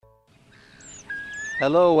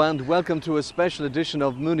Hello and welcome to a special edition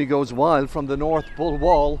of Mooney Goes Wild from the North Bull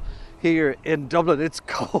Wall here in Dublin. It's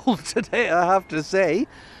cold today, I have to say.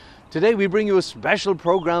 Today we bring you a special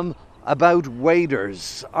programme about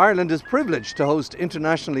waders. Ireland is privileged to host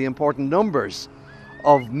internationally important numbers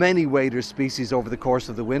of many wader species over the course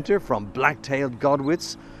of the winter, from black-tailed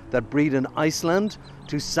godwits that breed in Iceland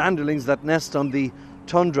to sanderlings that nest on the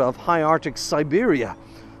tundra of high Arctic Siberia.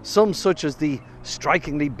 Some, such as the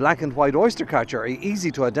strikingly black and white oystercatcher, are easy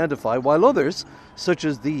to identify, while others, such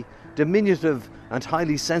as the diminutive and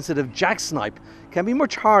highly sensitive jacksnipe, can be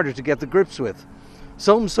much harder to get the grips with.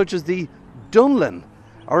 Some, such as the dunlin,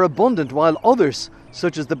 are abundant, while others,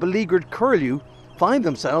 such as the beleaguered curlew, find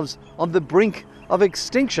themselves on the brink of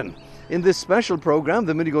extinction. In this special programme,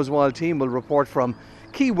 the Mooney Goes Wild team will report from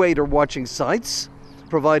key wader watching sites,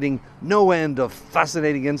 providing no end of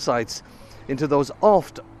fascinating insights into those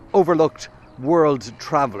oft overlooked world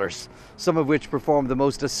travellers, some of which perform the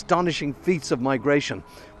most astonishing feats of migration.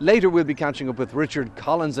 Later we'll be catching up with Richard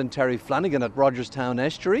Collins and Terry Flanagan at Rogerstown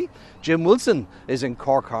Estuary. Jim Wilson is in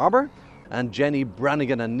Cork Harbour, and Jenny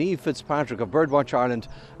Brannigan and Niamh Fitzpatrick of Birdwatch Ireland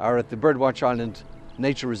are at the Birdwatch Ireland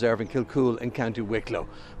Nature Reserve in Kilcool in County Wicklow.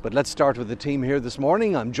 But let's start with the team here this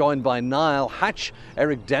morning. I'm joined by Niall Hatch,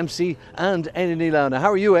 Eric Dempsey and Éanna Ní Lamhna.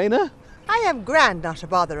 How are you, Éanna? I am grand, not a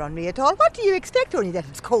bother on me at all. What do you expect, only that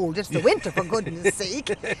it's cold? It's the winter, for goodness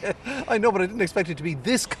sake. I know, but I didn't expect it to be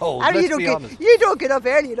this cold, And let's you be honest. you don't get up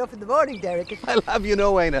early enough in the morning, Derek. I'll have you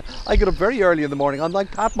know, Éanna, I get up very early in the morning. I'm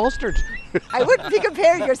like Pat Mustard. I wouldn't be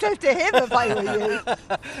comparing yourself to him if I were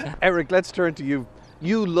you. Eric, let's turn to you.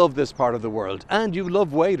 You love this part of the world, and you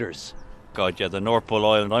love waders. God, yeah, the North Bull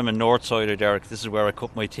Island. I'm a north sider, Derek. This is where I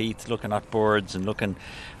cut my teeth, looking at birds and looking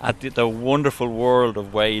at the wonderful world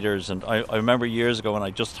of waders. And I remember years ago when I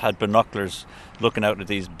just had binoculars looking out at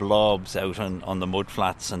these blobs out on the mud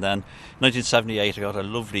flats. And then in 1978 I got a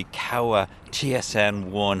lovely Kowa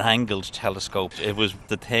TSN-1 angled telescope. It was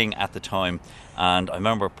the thing at the time. And I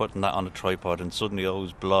remember putting that on a tripod, and suddenly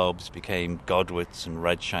those blobs became godwits and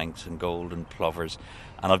redshanks and golden plovers.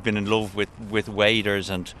 And I've been in love with waders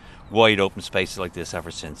and wide open spaces like this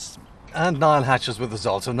ever since. And Niall Hatch is with us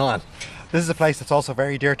also. Niall. This is a place that's also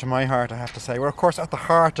very dear to my heart, I have to say. We're, of course, at the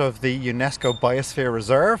heart of the UNESCO Biosphere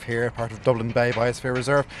Reserve here, part of Dublin Bay Biosphere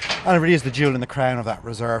Reserve, and it really is the jewel in the crown of that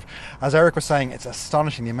reserve. As Eric was saying, it's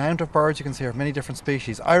astonishing the amount of birds you can see of many different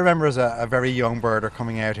species. I remember as a very young birder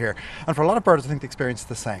coming out here, and for a lot of birds I think the experience is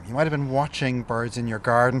the same. You might have been watching birds in your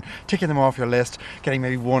garden, ticking them off your list, getting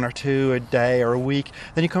maybe one or two a day or a week.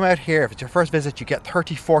 Then you come out here, if it's your first visit, you get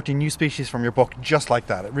 30, 40 new species from your book just like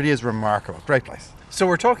that. It really is remarkable. Great place. So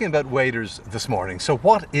we're talking about waders this morning. So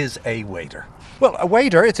what is a wader? Well, a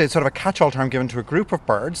wader, it's a sort of a catch-all term given to a group of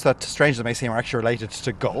birds that, strange as it may seem, are actually related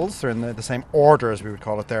to gulls. They're in the same order, as we would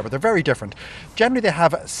call it there, but they're very different. Generally, they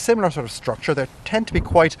have a similar sort of structure. They tend to be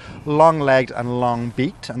quite long-legged and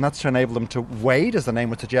long-beaked, and that's to enable them to wade, as the name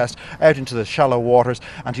would suggest, out into the shallow waters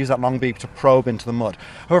and to use that long beak to probe into the mud.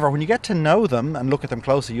 However, when you get to know them and look at them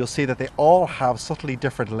closely, you'll see that they all have subtly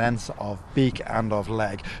different lengths of beak and of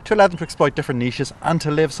leg to allow them to exploit different niches and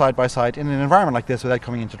to live side by side in an environment like this without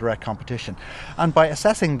coming into direct competition. And by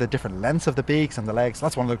assessing the different lengths of the beaks and the legs,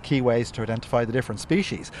 that's one of the key ways to identify the different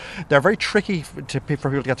species. They're very tricky for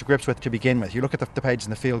people to get to grips with to begin with. You look at the pages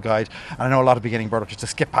in the field guide, and I know a lot of beginning bird watchers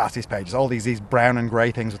just skip past these pages. All these brown and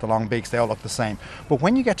grey things with the long beaks, they all look the same. But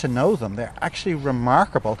when you get to know them, they're actually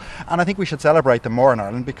remarkable, and I think we should celebrate them more in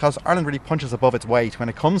Ireland, because Ireland really punches above its weight when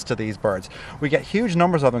it comes to these birds. We get huge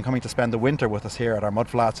numbers of them coming to spend the winter with us here at our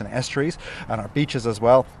mudflats and estuaries and our beaches as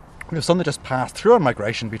well. We have some that just pass through on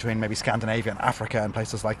migration between maybe Scandinavia and Africa and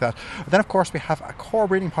places like that. But then, of course, we have a core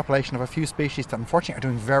breeding population of a few species that unfortunately are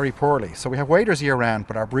doing very poorly. So we have waders year round,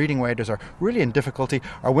 but our breeding waders are really in difficulty.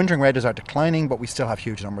 Our wintering waders are declining, but we still have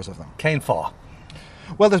huge numbers of them. Cane faw.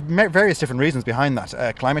 Well, there's various different reasons behind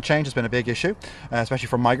that. Climate change has been a big issue, especially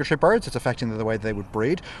for migratory birds. It's affecting the way they would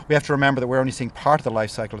breed. We have to remember that we're only seeing part of the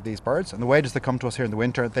life cycle of these birds, and the waders that come to us here in the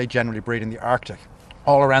winter, they generally breed in the Arctic,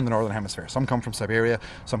 all around the Northern Hemisphere. Some come from Siberia,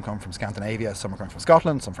 some come from Scandinavia, some are coming from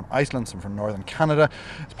Scotland, some from Iceland, some from Northern Canada,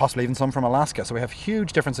 possibly even some from Alaska. So we have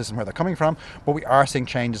huge differences in where they're coming from, but we are seeing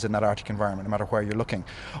changes in that Arctic environment, no matter where you're looking.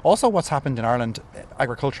 Also, what's happened in Ireland,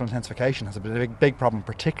 agricultural intensification has been a big problem,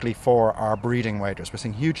 particularly for our breeding waders. We're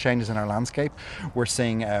seeing huge changes in our landscape. We're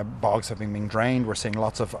seeing bogs have been being drained. We're seeing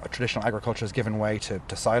lots of traditional agriculture has given way to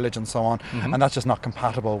silage and so on, and that's just not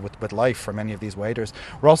compatible with life for many of these waders.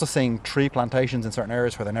 We're also seeing tree plantations in certain in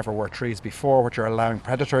areas where there never were trees before, which are allowing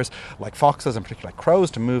predators like foxes and particularly like crows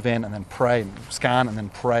to move in and then prey and scan and then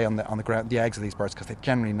prey on the ground, the eggs of these birds, because they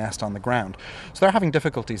generally nest on the ground. So they're having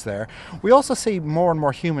difficulties there. We also see more and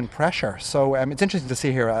more human pressure. So it's interesting to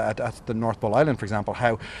see here at the North Bull Island, for example,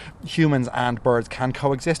 how humans and birds can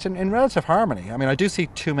coexist in relative harmony. I mean, I do see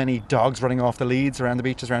too many dogs running off the leads around the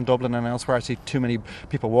beaches around Dublin and elsewhere. I see too many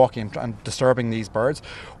people walking and disturbing these birds.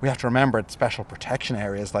 We have to remember at special protection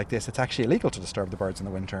areas like this, it's actually illegal to disturb the birds in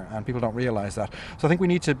the winter, and people don't realise that. So I think we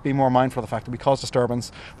need to be more mindful of the fact that we cause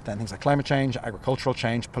disturbance, but then things like climate change, agricultural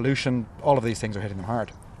change, pollution, all of these things are hitting them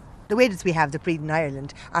hard. The waders we have that breed in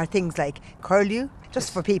Ireland are things like curlew,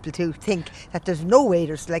 just for people to think that there's no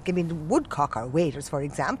waders, like, I mean, woodcock are waders, for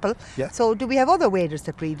example. Yeah. So do we have other waders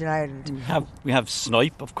that breed in Ireland? We have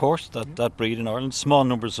snipe, of course, that breed in Ireland. Small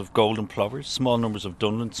numbers of golden plovers, small numbers of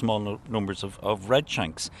dunlin, small numbers of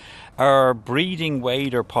redshanks. Our breeding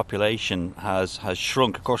wader population has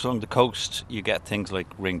shrunk. Of course, along the coast, you get things like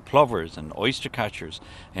ringed plovers and oyster catchers.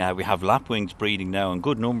 We have lapwings breeding now in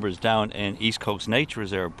good numbers down in East Coast Nature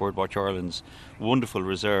Reserve, Birdwatch Ireland's wonderful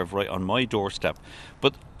reserve right on my doorstep.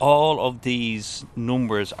 But all of these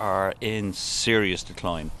numbers are in serious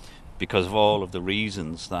decline because of all of the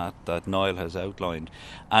reasons that Niall has outlined.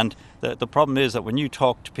 And the problem is that when you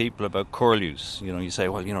talk to people about curlews, you say,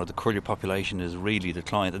 well, the curlew population is really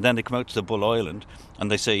declined. And then they come out to the Bull Island and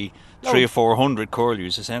they say 300 or 400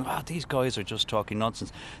 curlews. They're saying, these guys are just talking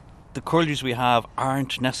nonsense. The curlews we have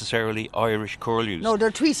aren't necessarily Irish curlews. No, they're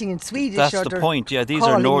tweeting in Swedish. That's the point, yeah. These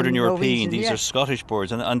are Northern European, these yeah. are Scottish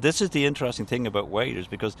birds. And this is the interesting thing about waders,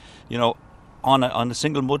 because, on a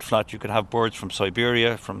single mudflat you could have birds from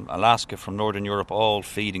Siberia, from Alaska, from Northern Europe, all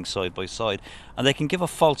feeding side by side. And they can give a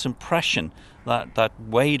false impression that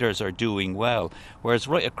waders are doing well. Whereas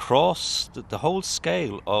right across the whole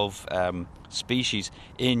scale of species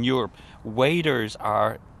in Europe, waders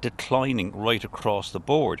are declining right across the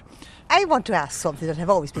board. I want to ask something that I've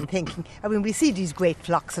always been thinking. I mean, we see these great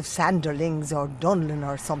flocks of sanderlings or dunlin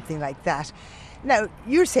or something like that. Now,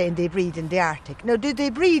 you're saying they breed in the Arctic. Now, do they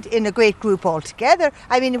breed in a great group altogether?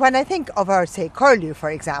 I mean, when I think of our, say, curlew, for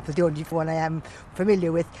example, the only one I am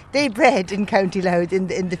familiar with, they bred in County Louth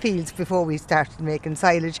in the fields before we started making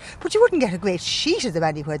silage. But you wouldn't get a great sheet of them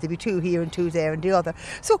anywhere. There'd be two here and two there and the other.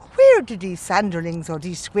 So where do these sanderlings or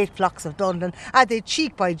these great flocks of dunlin, are they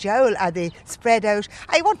cheek by jowl? Are they spread out?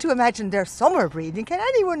 I want to imagine they're summer breeding. Can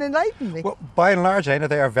anyone enlighten me? Well, by and large, Aina,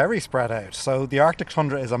 they are very spread out. So the Arctic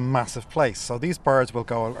tundra is a massive place. So these birds will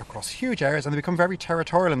go across huge areas and they become very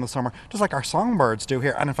territorial in the summer, just like our songbirds do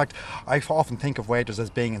here. And in fact, I often think of waders as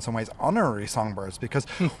being in some ways honorary songbirds, because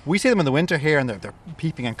we see them in the winter here and they're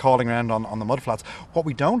peeping and calling around on the mudflats. What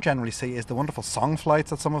we don't generally see is the wonderful song flights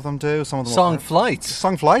that some of them do. Some of them Song flights?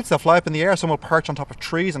 Song flights, they'll fly up in the air. Some will perch on top of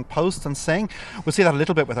trees and posts and sing. We'll see that a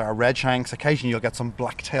little bit with our redshanks. Occasionally you'll get some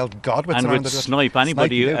black-tailed godwits and around with snipe,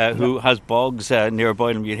 anybody who has bogs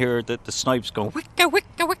nearby them, you hear the snipes going wicka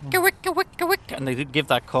wicka wicka wicka wicka wicka, and they give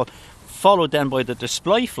that call, followed then by the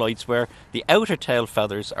display flights where the outer tail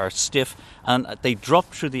feathers are stiff and they drop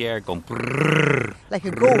through the air going brrrr, like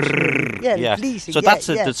a goat. Yeah. Bleating. So that's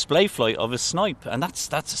a display flight of a snipe, and that's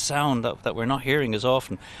a sound that we're not hearing as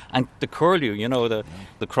often. And the curlew,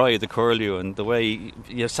 the cry of the curlew and the way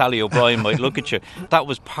Sally O'Brien might look at you, that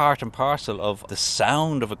was part and parcel of the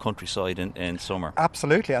sound of a countryside in summer.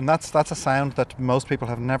 Absolutely, and that's a sound that most people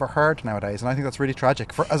have never heard nowadays, and I think that's really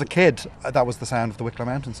tragic. As a kid, that was the sound of the Wicklow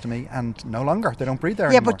Mountains to me, and no longer. They don't breed there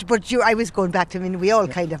anymore. But I was going back to, I mean, we all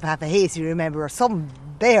kind of have a hazy remember or some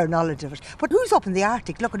bare knowledge of it. But who's up in the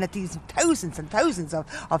Arctic looking at these thousands and thousands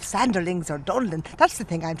of sanderlings or dunlin? That's the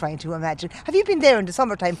thing I'm trying to imagine. Have you been there in the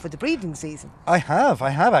summertime for the breeding season? I have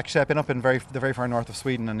actually. I've been up in the very far north of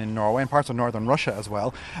Sweden and in Norway and parts of northern Russia as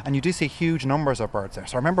well, and you do see huge numbers of birds there.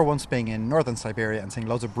 So I remember once being in northern Siberia and seeing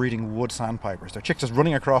loads of breeding wood sandpipers. Their chicks just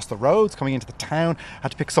running across the roads, coming into the town.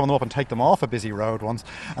 Had to pick some of them up and take them off a busy road once,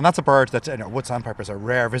 and that's a bird that, wood sandpipers are a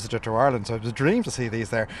rare visitor to Ireland, so it was a dream to see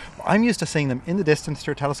these there. I'm used to seeing them in the distance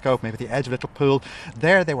through a telescope, maybe at the edge of a little pool.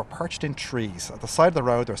 There they were perched in trees at the side of the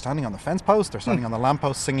road. They were standing on the fence post, they're standing on the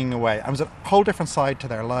lamppost singing away. And it was a whole different side to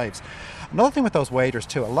their lives. Another thing with those waders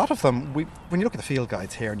too, a lot of them, when you look at the field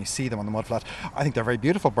guides here and you see them on the mudflat, I think they're very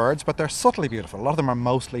beautiful birds, but they're subtly beautiful. A lot of them are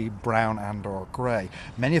mostly brown and or grey.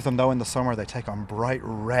 Many of them though in the summer they take on bright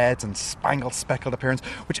reds and spangled speckled appearance,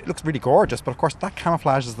 which looks really gorgeous, but of course that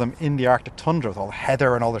camouflages them in the Arctic tundra with all the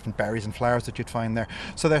heather and all the different berries and flowers that you'd find there.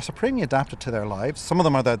 So they're supremely adapted to their lives. Some of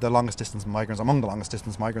them are the longest distance migrants, among the longest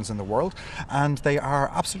distance migrants in the world, and they are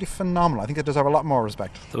absolutely phenomenal. I think they deserve a lot more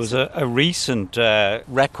respect. There was a recent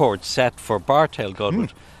record set for bar-tailed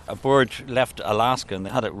godwit. a bird left Alaska and they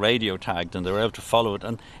had it radio tagged and they were able to follow it,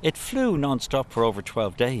 and it flew non-stop for over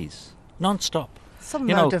 12 days. Non-stop. Some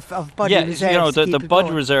amount of body reserves. Yeah, the body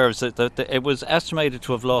going. reserves, it was estimated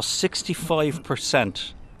to have lost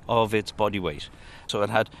 65% of its body weight. So it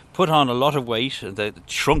had put on a lot of weight, it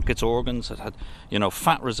shrunk its organs, it had,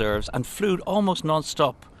 fat reserves, and flew almost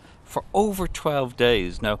non-stop for over 12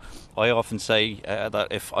 days. Now, I often say that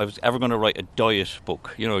if I was ever going to write a diet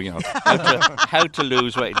book, how to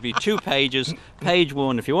lose weight, it'd be 2 pages. Page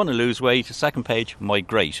 1, if you want to lose weight. Second page,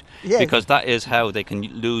 migrate. Yeah. Because that is how they can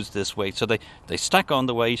lose this weight. So they stack on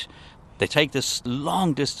the weight, they take this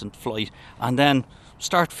long distance flight, and then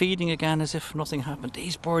start feeding again as if nothing happened.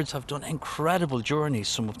 These birds have done incredible journeys,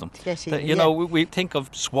 some of them. We think of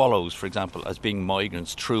swallows, for example, as being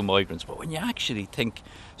migrants, true migrants, but when you actually think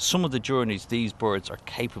some of the journeys these birds are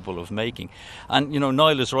capable of making, and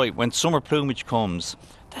Niall is right, when summer plumage comes,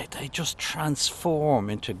 they just transform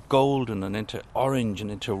into golden and into orange and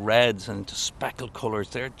into reds and into speckled colours.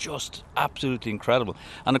 They're just absolutely incredible.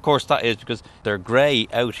 And of course that is because they're grey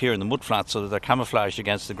out here in the mudflat, so that they're camouflaged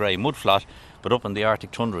against the grey mudflat. But up in the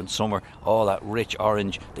Arctic tundra in summer, all that rich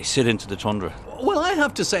orange, they sit into the tundra. Well, I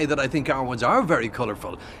have to say that I think our ones are very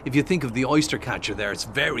colourful. If you think of the oyster catcher there, it's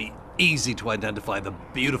very easy to identify the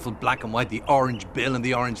beautiful black and white, the orange bill and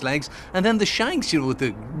the orange legs, and then the shanks, with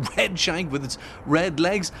the red shank with its red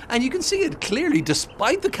legs, and you can see it clearly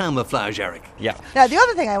despite the camouflage, Eric. Yeah. Now, the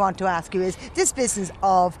other thing I want to ask you is this business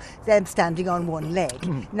of them standing on one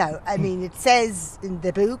leg. Now, I mean, it says in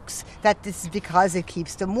the books that this is because it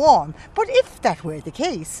keeps them warm, but if that were the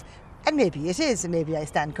case, and maybe it is, and maybe I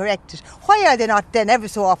stand corrected, why are they not then ever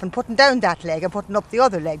so often putting down that leg and putting up the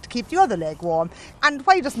other leg to keep the other leg warm? And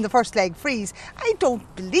why doesn't the first leg freeze? I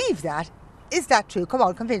don't believe that. Is that true? Come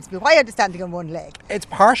on, convince me. Why are they standing on one leg? It's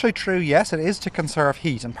partially true, yes. It is to conserve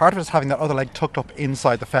heat, and part of it is having that other leg tucked up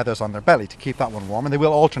inside the feathers on their belly to keep that one warm, and they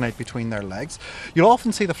will alternate between their legs. You'll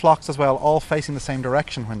often see the flocks as well all facing the same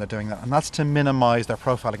direction when they're doing that, and that's to minimise their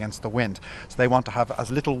profile against the wind. So they want to have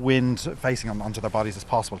as little wind facing onto their bodies as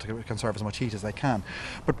possible to conserve as much heat as they can.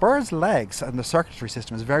 But birds' legs and the circulatory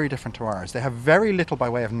system is very different to ours. They have very little by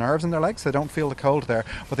way of nerves in their legs, so they don't feel the cold there,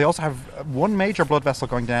 but they also have one major blood vessel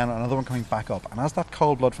going down and another one coming back up, and as that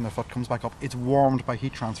cold blood from the foot comes back up, it's warmed by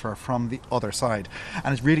heat transfer from the other side,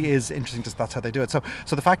 and it really is interesting that that's how they do it. So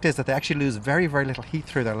the fact is that they actually lose very, very little heat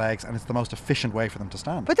through their legs, and it's the most efficient way for them to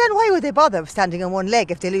stand. But then why would they bother standing on one leg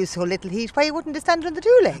if they lose so little heat? Why wouldn't they stand on the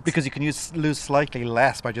 2 legs? Because you can lose slightly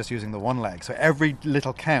less by just using the one leg, so every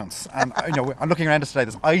little counts. And I'm looking around us today,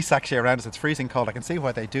 there's ice actually around us, it's freezing cold, I can see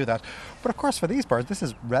why they do that. But of course for these birds this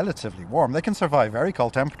is relatively warm. They can survive very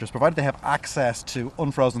cold temperatures provided they have access to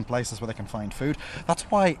unfrozen places where they can find food. That's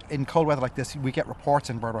why in cold weather like this we get reports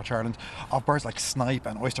in Birdwatch Ireland of birds like snipe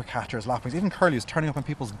and oyster catchers, lapwings, even curlews turning up in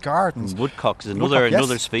people's gardens. Woodcock is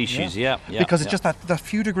another species, yeah. Because it's just that the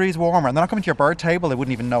few degrees warmer, and they're not coming to your bird table, they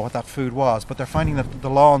wouldn't even know what that food was, but they're finding that the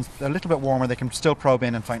lawns a little bit warmer, they can still probe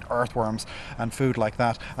in and find earthworms and food like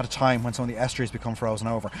that at a time when some of the estuaries become frozen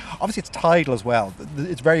over. Obviously it's tidal as well.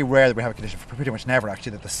 It's very rare that we have a condition, pretty much never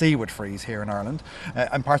actually, that the sea would freeze here in Ireland.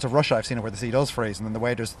 In parts of Russia I've seen it where the sea does freeze, and then the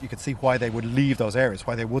waders, you could see why they would leave those areas,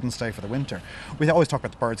 why they wouldn't stay for the winter. We always talk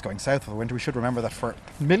about the birds going south for the winter. We should remember that for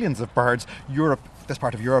millions of birds, this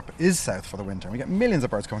part of Europe is south for the winter. We get millions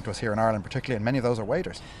of birds coming to us here in Ireland particularly, and many of those are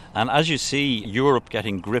waders. And as you see Europe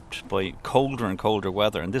getting gripped by colder and colder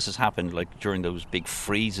weather, and this has happened like during those big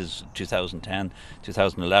freezes 2010,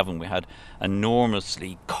 2011, we had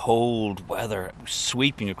enormously cold weather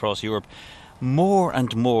sweeping across Europe. More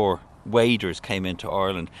and more waders came into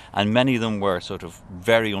Ireland, and many of them were sort of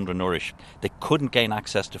very undernourished. They couldn't gain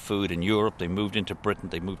access to food in Europe. They moved into Britain,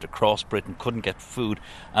 they moved across Britain, couldn't get food,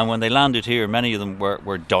 and when they landed here many of them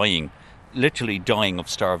were dying, literally dying of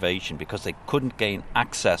starvation because they couldn't gain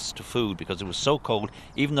access to food because it was so cold.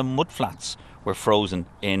 Even the mudflats were frozen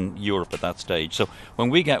in Europe at that stage. So when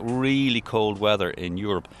we get really cold weather in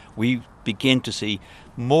Europe, we begin to see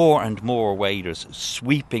more and more waders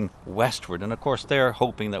sweeping westward, and of course they're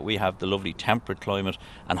hoping that we have the lovely temperate climate,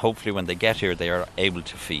 and hopefully when they get here they are able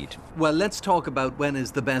to feed. Well, let's talk about when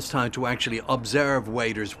is the best time to actually observe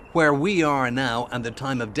waders. Where we are now and the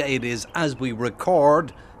time of day it is as we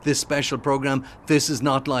record this special programme. This is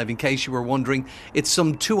not live, in case you were wondering. It's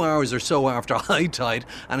some 2 hours or so after high tide,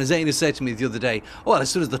 and as Aina said to me the other day, well, as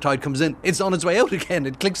soon as the tide comes in, it's on its way out again.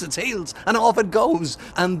 It clicks its heels and off it goes.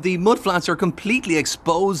 And the mudflats are completely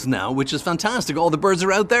exposed now, which is fantastic. All the birds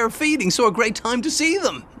are out there feeding, so a great time to see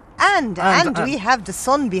them. And we have the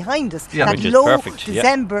sun behind us. Yeah, that which is low perfect,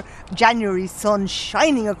 December, January sun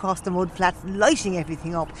shining across the mudflats, lighting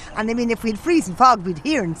everything up. And I mean, if we'd freeze and fog, we'd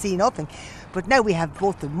hear and see nothing. But now we have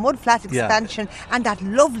both the mudflat expansion and that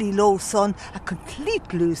lovely low sun, a complete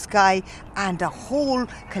blue sky, and a whole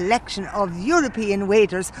collection of European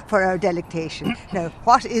waders for our delectation. Now,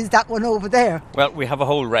 what is that one over there? Well, we have a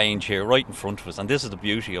whole range here right in front of us, and this is the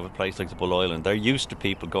beauty of a place like the Bull Island. They're used to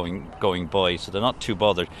people going by, so they're not too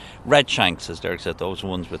bothered. Red shanks, as Derek said, those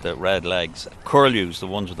ones with the red legs. Curlews, the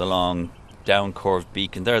ones with the long down curved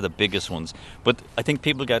beak, and they're the biggest ones. But I think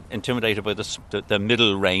people get intimidated by the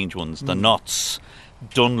middle range ones, the knots.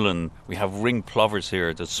 Dunlin, we have ring plovers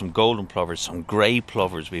here, there's some golden plovers, some grey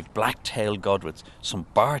plovers, we have black-tailed godwits, some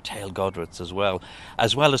bar-tailed godwits as well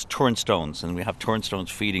as turnstones, and we have turnstones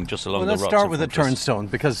feeding just along the rocks. Let's start with a turnstone,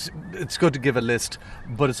 because it's good to give a list,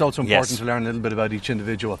 but it's also important to learn a little bit about each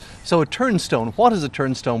individual. So a turnstone, what is a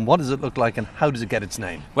turnstone, what does it look like, and how does it get its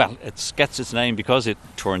name? Well, it gets its name because it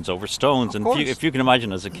turns over stones, and if you can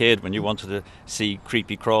imagine as a kid when you wanted to see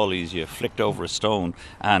creepy crawlies, you flicked over a stone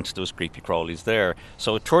and there was creepy crawlies there.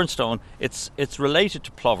 So a turnstone, it's related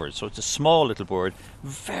to plovers, so it's a small little bird,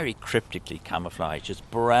 very cryptically camouflaged. It's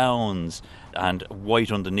browns and white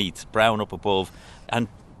underneath, brown up above, and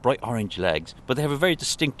bright orange legs. But they have a very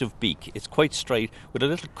distinctive beak. It's quite straight with a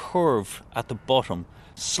little curve at the bottom,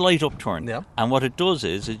 slight upturn. Yeah. And what it does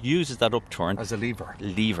is it uses that upturn as a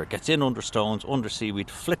lever. Gets in under stones, under seaweed,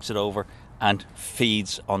 flicks it over, and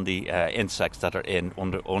feeds on the insects that are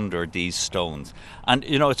under these stones. And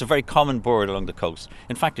it's a very common bird along the coast.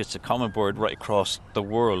 In fact, it's a common bird right across the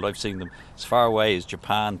world. I've seen them as far away as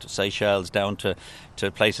Japan to Seychelles, down to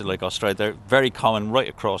places like Australia. They're very common right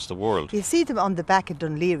across the world. You see them on the back of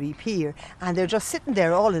Dunleary Pier, and they're just sitting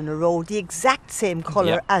there all in a row, the exact same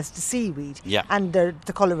colour as the seaweed. Yeah. And they're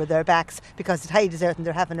the colour of their backs, because it's high desert and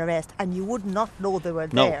they're having a rest, and you would not know they were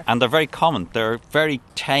there. No, and they're very common. They're very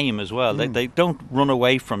tame as well. They don't run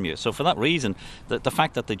away from you. So for that reason, the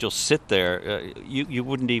fact that they just sit there, you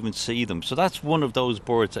wouldn't even see them. So that's one of those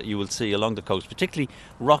birds that you will see along the coast, particularly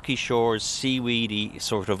rocky shores, seaweedy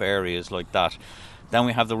sort of areas like that. Then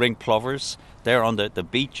we have the ring plovers. They're on the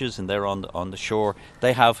beaches and they're on the shore.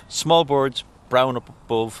 They have small birds, brown up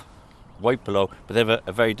above, white below, but they have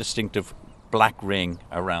a very distinctive black ring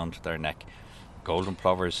around their neck. Golden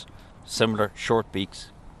plovers, similar short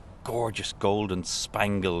beaks, gorgeous golden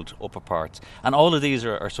spangled upper parts. And all of these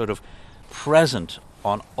are sort of present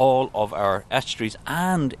on all of our estuaries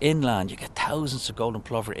and inland. You get thousands of golden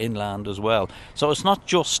plover inland as well. So it's not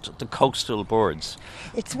just the coastal birds.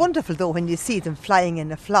 It's wonderful though when you see them flying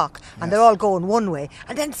in a flock and they're all going one way,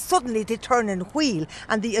 and then suddenly they turn and wheel,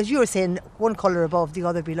 and as you were saying, one colour above, the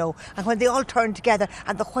other below, and when they all turn together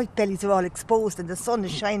and the white bellies are all exposed and the sun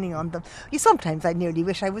is shining on them, sometimes I nearly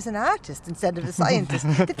wish I was an artist instead of a scientist.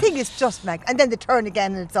 The thing is just and then they turn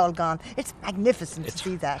again and it's all gone. It's magnificent to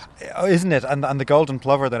see that. Isn't it? And the golden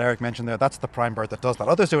plover that Eric mentioned there, that's the prime bird that does that.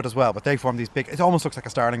 Others do it as well, but they form these big, it almost looks like a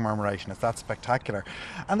starling murmuration. It's that spectacular.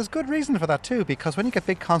 And there's good reason for that too, because when you get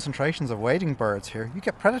big concentrations of wading birds here, you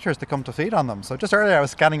get predators that come to feed on them. So just earlier I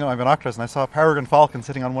was scanning with my binoculars and I saw a peregrine falcon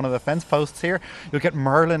sitting on one of the fence posts here. You'll get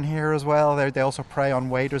merlin here as well. They also prey on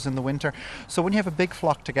waders in the winter. So when you have a big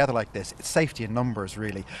flock together like this, it's safety in numbers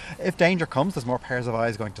really. If danger comes, there's more pairs of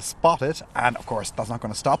eyes going to spot it, and of course that's not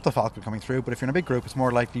going to stop the falcon coming through, but if you're in a big group, it's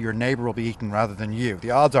more likely your neighbour will be eaten rather than you.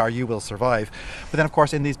 The odds are you will survive. But then of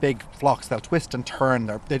course in these big flocks they'll twist and turn.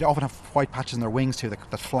 They often have white patches in their wings too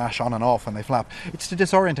that flash on and off when they flap. It's to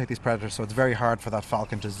disorientate these predators, so it's very hard for that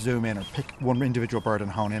falcon to zoom in or pick one individual bird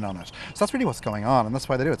and hone in on it. So that's really what's going on, and that's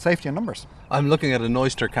why they do it. Safety in numbers. I'm looking at an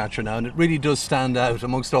oyster catcher now, and it really does stand out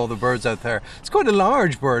amongst all the birds out there. It's quite a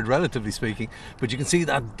large bird, relatively speaking, but you can see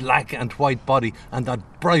that black and white body and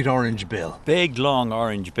that bright orange bill. Big long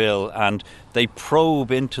orange bill, and they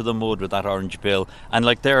probe into the mud with that orange bill, and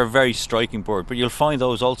they're a very striking bird. But you'll find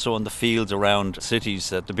those also on the fields around cities.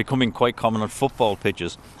 They're becoming quite common on football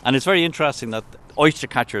pitches, and it's very interesting that oyster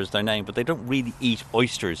catcher is their name, but they don't really eat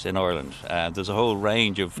oysters in Ireland. There's a whole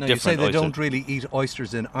range of different oysters. You say they don't really eat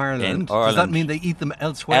oysters in Ireland. In Ireland. Does that mean they eat them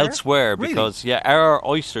elsewhere? Elsewhere, really? Because our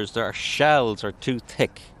oysters, their shells are too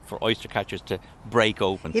thick for oyster catchers to break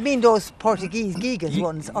open. You mean those Portuguese Gigas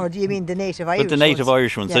ones, or do you mean the native Irish ones? But the native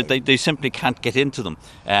Irish ones, yeah. they simply can't get into them.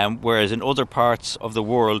 Whereas in other parts of the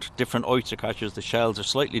world, different oyster catchers, the shells are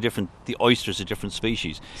slightly different. The oysters are different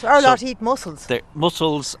species. So our lot eat mussels? They're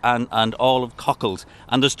mussels and all of cockles.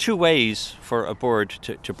 And there's two ways for a bird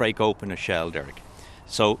to break open a shell, Derek.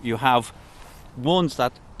 So you have ones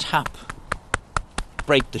that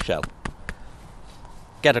break the shell,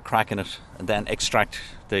 get a crack in it, and then extract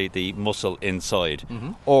the mussel inside.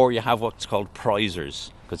 Mm-hmm. Or you have what's called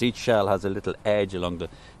prizers, because each shell has a little edge along the,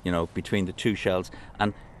 between the two shells,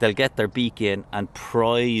 and they'll get their beak in and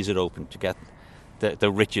prise it open to get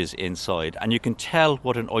the riches inside. And you can tell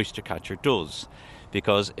what an oyster catcher does,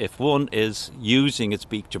 because if one is using its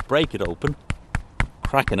beak to break it open,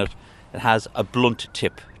 cracking it, it has a blunt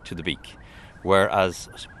tip to the beak, whereas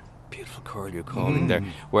beautiful curl you're calling there,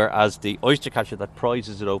 whereas the oyster catcher that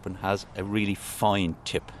prizes it open has a really fine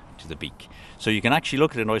tip to the beak. So you can actually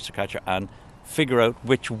look at an oyster catcher and figure out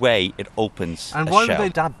which way it opens And a why shell. do they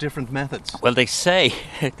adapt different methods? Well, they say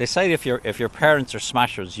if your parents are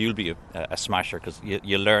smashers, you'll be a smasher, because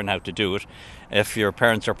you learn how to do it. If your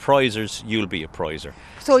parents are prizers, you'll be a prizer.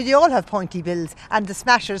 So you all have pointy bills, and the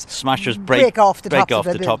smashers break off the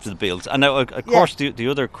tops of the bills. And now, of course, the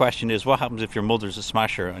other question is, what happens if your mother's a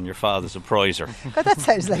smasher and your father's a prizer? God, that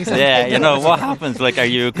sounds like something. Yeah, what happens? Like, are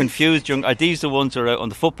you confused? Are these the ones who are out on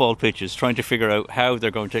the football pitches trying to figure out how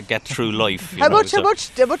they're going to get through life? How much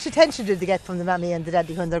attention do they get from the mammy and the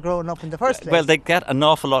daddy when they're growing up in the first place? Well, they get an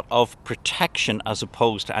awful lot of protection as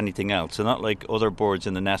opposed to anything else. So not like other birds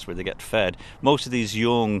in the nest where they get fed. Most of these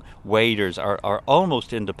young waders are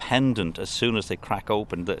almost independent as soon as they crack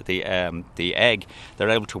open the egg. They're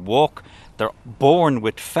able to walk. They're born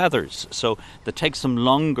with feathers, so it takes them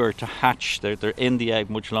longer to hatch. They're in the egg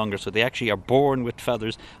much longer, so they actually are born with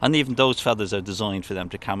feathers, and even those feathers are designed for them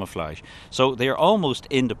to camouflage. So they are almost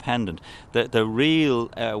independent. The real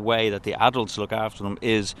way that the adults look after them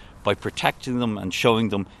is by protecting them and showing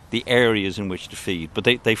them the areas in which to feed. But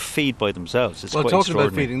they feed by themselves. It's Well, quite talking about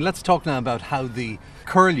extraordinary. feeding, let's talk now about how the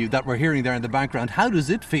curlew that we're hearing there in the background, how does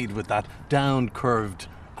it feed with that down curved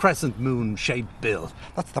crescent moon shaped bill?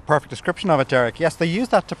 That's the perfect description of it, Derek. Yes, they use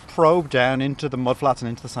that to probe down into the mudflats and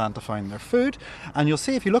into the sand to find their food. And you'll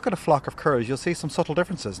see, if you look at a flock of curlews, you'll see some subtle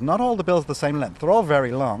differences. Not all the bills are the same length. They're all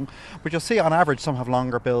very long, but you'll see on average some have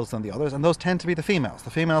longer bills than the others, and those tend to be the females. The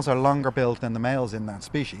females are longer billed than the males in that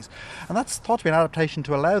species. And that's thought to be an adaptation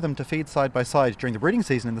to allow them to feed side by side during the breeding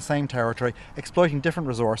season in the same territory, exploiting different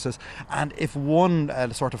resources. And if one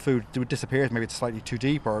sort of food disappears, maybe it's slightly too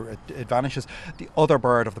deep or it vanishes, the other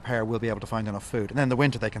bird of the pair will be able to find enough food. And then in the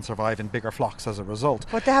winter they can survive in bigger flocks as a result.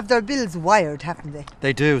 But they have their bills wired, haven't they?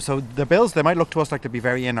 They do. So the bills, they might look to us like they'd be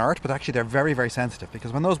very inert, but actually they're very, very sensitive,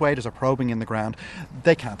 because when those waders are probing in the ground,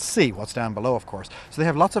 they can't see what's down below, of course. So they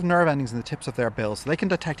have lots of nerve endings in the tips of their bills, so they can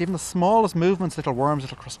detect even the smallest movements, little worms,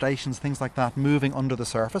 little crustaceans, things like that, moving under the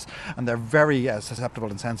surface, and they're very susceptible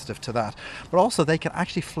and sensitive to that. But also they can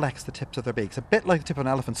actually flex the tips of their beaks, a bit like the tip of an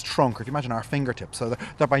elephant's trunk, or if you imagine our fingertips. So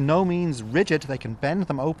they're by no means rigid, they can bend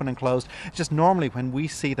them open and closed. It's just normally when we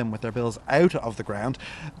see them with their bills out of the ground,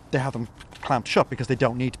 they have them clamped shut because they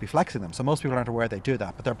don't need to be flexing them. So most people aren't aware they do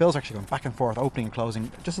that, but their bills are actually going back and forth, opening and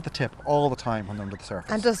closing just at the tip all the time when they're under the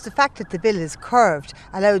surface. And does the fact that the bill is curved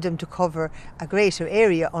allow them to cover a greater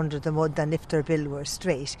area under the mud than if their bill were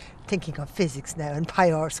straight? Thinking of physics now and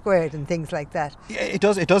pi r squared and things like that. Yeah, it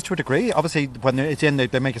does to a degree. Obviously when it's in, they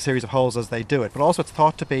make a series of holes as they do it, but also it's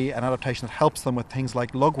thought to be an adaptation that helps them with things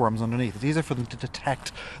like lugworms underneath. It's easier for them to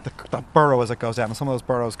detect that burrow as it goes down, and some of those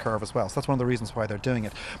burrows curve as well, so that's one of the reasons why they're doing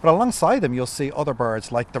it. But alongside them you'll see other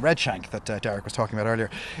birds like the redshank that Derek was talking about earlier.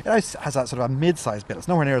 It has that sort of a mid-sized bill. It's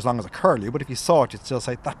nowhere near as long as a curlew, but if you saw it you'd still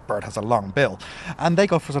say that bird has a long bill. And they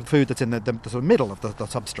go for some food that's in the sort of middle of the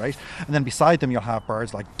substrate, and then beside them you'll have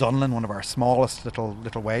birds like dunlin, one of our smallest little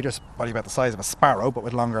waders, probably about the size of a sparrow but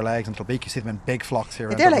with longer legs and little beak. You see them in big flocks here.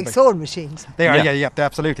 They're like sewing machines. They are, yeah, they're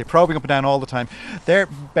absolutely probing up and down all the time. They're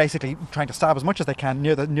basically trying to stab as much as they can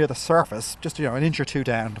near the surface, just an inch or two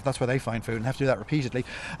down. That's where they find food, and have to do that repeatedly.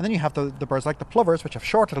 And then you have the birds like the plovers, which have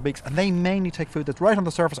short little beaks, and they mainly take food that's right on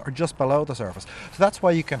the surface or just below the surface. So that's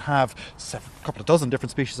why you can have a couple of dozen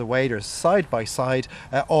different species of waders side by side,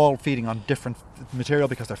 all feeding on different material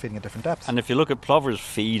because they're feeding at different depths. And if you look at plovers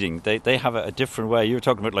feeding, they have a different way. You were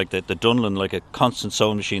talking about like the dunlin, like a constant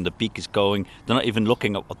sewing machine. The beak is going. They're not even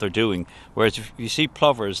looking at what they're doing. Whereas if you see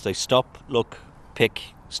plovers, they stop, look, pick,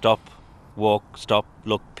 stop, walk, stop,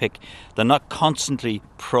 look, pick. They're not constantly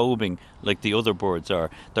probing like the other birds are.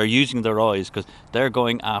 They're using their eyes because they're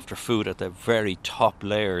going after food at the very top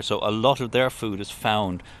layer. So a lot of their food is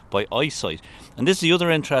found by eyesight. And this is the other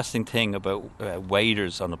interesting thing about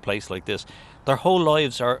waders on a place like this. Their whole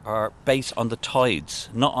lives are based on the tides,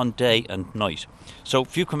 not on day and night. So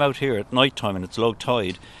if you come out here at night time and it's low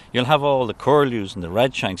tide, you'll have all the curlews and the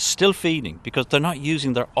redshanks still feeding because they're not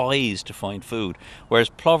using their eyes to find food. Whereas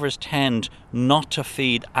plovers tend not to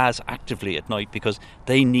feed as actively at night because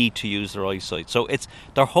they need to use their eyesight. So it's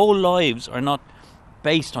their whole lives are not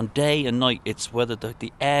based on day and night. It's whether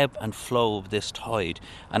the ebb and flow of this tide.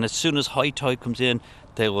 And as soon as high tide comes in,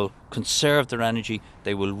 they will conserve their energy,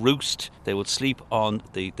 they will roost, they will sleep on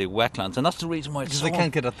the wetlands, and that's the reason why it's Because they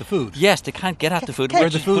can't get at the food. Yes, they can't get at the food. Where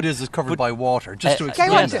the food is covered by water. Just to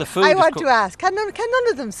explain yes, that. the food I is want to ask, can none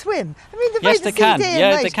of them swim? I mean, Yes, they can. Day and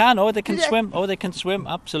Yeah, night. they can. Oh, they can Yeah. swim. Oh, they can swim.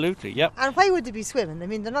 Absolutely. Yep. And why would they be swimming? I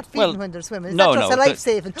mean, they're not feeding Well, when they're swimming. Is no, that just no, a life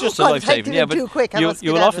saving? Just oh, a God, life if I saving. did Yeah, it but too quick, I you must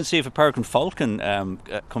will get at often it. see if a peregrine falcon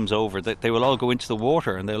comes over, that they will all go into the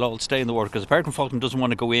water and they'll all stay in the water because a peregrine falcon doesn't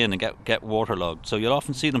want to go in and get waterlogged. So you'll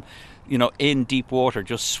often see them, in deep water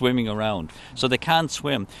just swimming around. So they can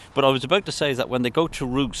swim. But I was about to say is that when they go to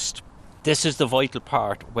roost, this is the vital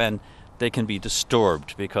part when they can be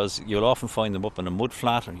disturbed, because you'll often find them up on a mud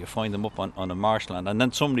flat or you find them up on a marshland, and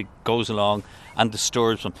then somebody goes along and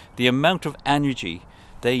disturbs them. The amount of energy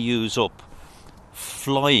they use up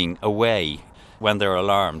flying away when they're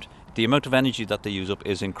alarmed, the amount of energy that they use up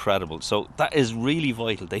is incredible. So that is really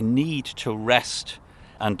vital. They need to rest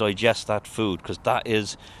and digest that food, because that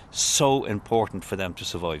is so important for them to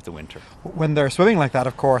survive the winter. When they're swimming like that,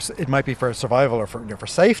 of course, it might be for survival or for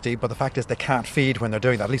safety, but the fact is they can't feed when they're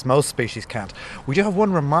doing that. At least most species can't. We do have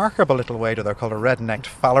one remarkable little wader there called a red-necked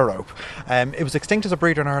phalarope. It was extinct as a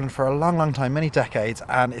breeder in Ireland for a long, long time, many decades,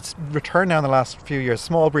 and it's returned now in the last few years.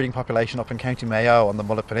 Small breeding population up in County Mayo on the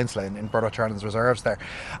Mullet Peninsula in Burdock Charlan's reserves there.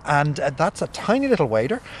 And that's a tiny little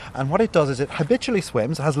wader, and what it does is it habitually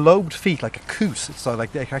swims. It has lobed feet like a coot, so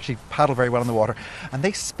like they can actually paddle very well in the water, and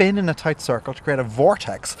they spin in a tight circle to create a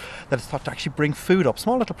vortex that is thought to actually bring food up,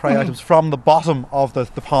 small little prey items from the bottom of the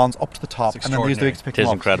ponds up to the top, and then use the to pick them up. It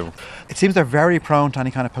is incredible. It seems they're very prone to any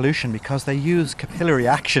kind of pollution because they use capillary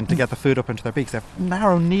action to get the food up into their beaks. They have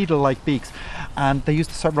narrow needle-like beaks, and they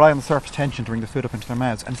rely on the surface tension to bring the food up into their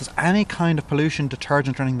mouths. And if there's any kind of pollution,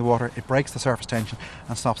 detergent running in the water, it breaks the surface tension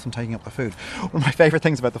and stops them taking up the food. One of my favourite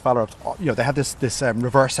things about the phalaropes, they have this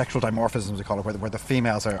reverse sexual dimorphism, as we call it, where the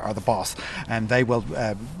females are the boss, and they will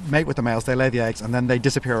mate with the males, they lay the eggs, and then they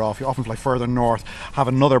disappear off. You often fly further north, have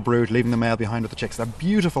another brood, leaving the male behind with the chicks. They're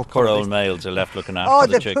beautiful. Poor old males are left looking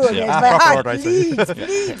after the chicks. Poor Yeah. males. My heart bleeds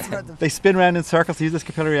for them. They spin around in circles to use this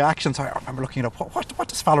capillary action. So I remember looking it up. What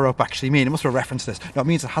does phalarope actually mean? It must be a reference to this. No, it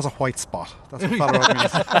means it has a white spot. That's what phalarope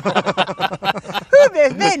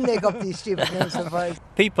means. Men make up these stupid names sometimes.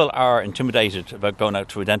 People are intimidated about going out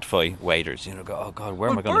to identify waders. Go, oh God, where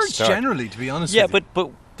am I going to Birds start? generally, to be honest Yeah, with you.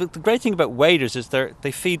 but the great thing about waders is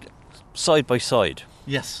they feed side by side.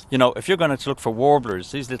 Yes. If you're going to look for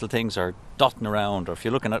warblers, these little things are dotting around, or if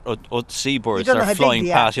you're looking at seabirds You don't that know are how big flying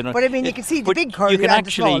they are. past, But I mean, you can see the but big curly you can and the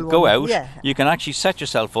actually small go one. out. Yeah. You can actually set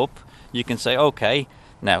yourself up. You can say, okay,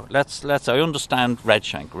 now let's. I understand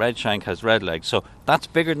redshank. Redshank has red legs, so that's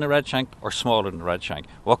bigger than the redshank or smaller than the redshank.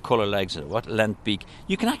 What colour legs is it? What length beak?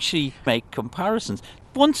 You can actually make comparisons.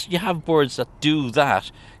 Once you have birds that do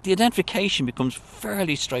that, the identification becomes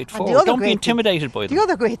fairly straightforward. Don't be intimidated by them. The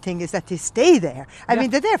other great thing is that they stay there. I mean,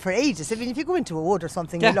 they're there for ages. I mean, if you go into a wood or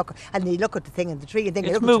something, you look at the thing in the tree, and then you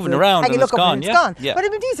It's look moving at the around and you and look it's up gone, and it's yeah. gone. Yeah. But I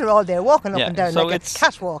mean, these are all there walking up Yeah, and down so like a it's-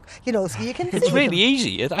 catwalk, so you can see It's really them.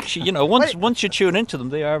 easy. It actually, once you tune into them,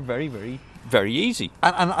 they are very, very, very easy.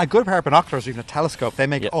 And a good pair of binoculars, even a telescope, they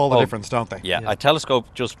make all the difference, don't they? Yeah, a telescope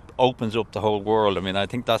just opens up the whole world. I mean, I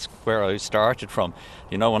think that's where I started from.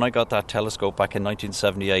 When I got that telescope back in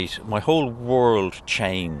 1978, my whole world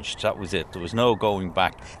changed. That was it. There was no going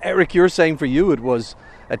back. Eric, you're saying for you it was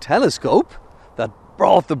a telescope that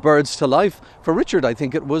brought the birds to life. For Richard, I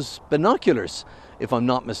think it was binoculars, if I'm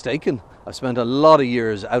not mistaken. I've spent a lot of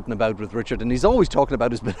years out and about with Richard, and he's always talking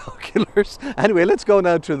about his binoculars. Anyway, let's go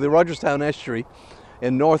now to the Rogerstown Estuary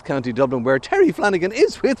in North County Dublin, where Terry Flanagan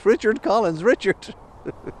is with Richard Collins. Richard.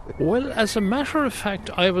 Well, as a matter of fact,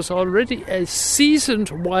 I was already a seasoned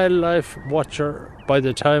wildlife watcher by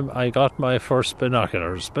the time I got my first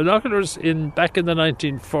binoculars. Binoculars back in the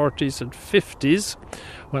 1940s and 50s,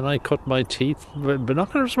 when I cut my teeth.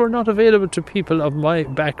 Binoculars were not available to people of my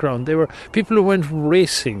background. They were people who went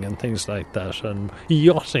racing and things like that, and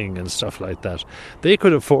yachting and stuff like that. They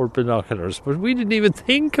could afford binoculars, but we didn't even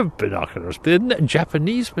think of binoculars. Then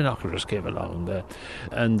Japanese binoculars came along,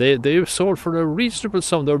 and they sold for a reasonable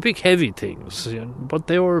sum. They were big, heavy things, but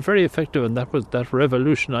they were very effective, and that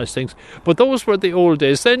revolutionised things. But those were the old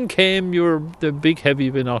days. Then came the big, heavy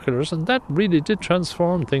binoculars, and that really did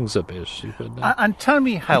transform things a bit. And tell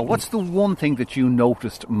me how. What's the one thing that you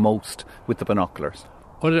noticed most with the binoculars?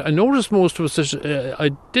 What I noticed most was that I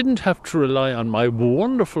didn't have to rely on my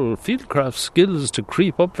wonderful fieldcraft skills to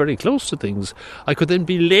creep up very close to things. I could then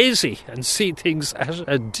be lazy and see things at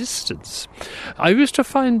a distance. I used to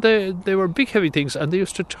find they were big, heavy things, and they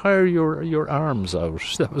used to tire your arms out.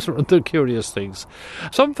 That was one of the curious things.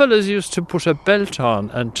 Some fellas used to put a belt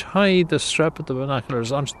on and tie the strap of the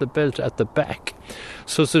binoculars onto the belt at the back,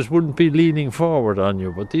 so that it wouldn't be leaning forward on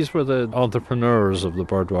you. But these were the entrepreneurs of the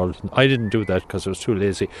bird world. I didn't do that because I was too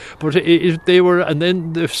lazy. But they were, and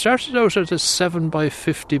then they started out at a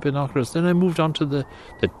 7x50 binoculars. Then I moved on to the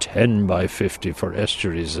 10x50 for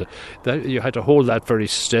estuaries. That you had to hold that very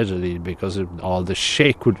steadily because all the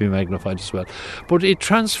shake would be magnified as well. But it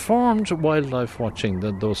transformed wildlife watching.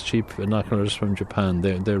 Those cheap binoculars from Japan.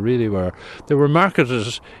 They really were. They were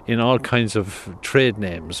marketed in all kinds of trade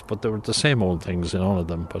names, but they were the same old things in all of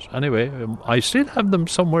them. But anyway, I still have them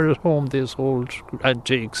somewhere at home. These old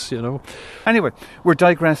antiques, you know. Anyway, we're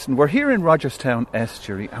digressing. We're here in Rogerstown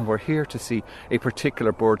Estuary and we're here to see a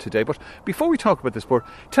particular bird today. But before we talk about this bird,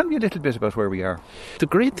 tell me a little bit about where we are. The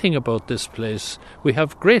great thing about this place, we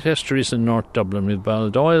have great estuaries in North Dublin with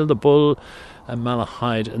Baldoyle, the Bull and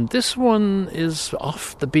Malahide, and this one is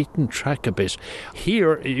off the beaten track a bit.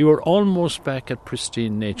 Here you're almost back at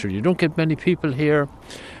pristine nature. You don't get many people here,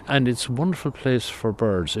 and it's a wonderful place for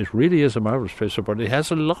birds. It really is a marvellous place for birds. It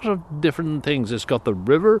has a lot of different things. It's got the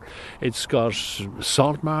river, it's got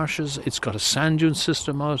salt marshes, it's got a sand dune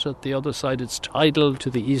system out at the other side. It's tidal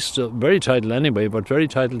to the east, very tidal anyway, but very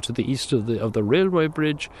tidal to the east of the railway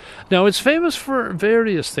bridge. Now it's famous for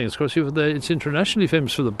various things. Of course, it's internationally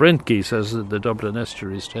famous for the Brent geese, as the Dublin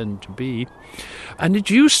estuaries tend to be. And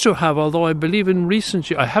it used to have, although I believe in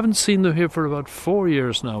recent years, I haven't seen them here for about 4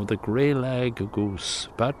 years now, the grey lag goose,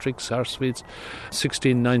 Patrick Sarsfields,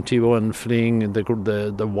 1691 fleeing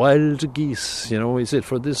the wild geese. You know, is it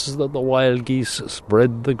for this is that the wild geese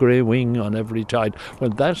spread the grey wing on every tide?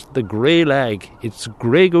 Well, that's the grey lag. It's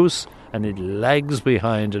grey goose, and it lags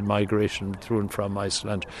behind in migration through and from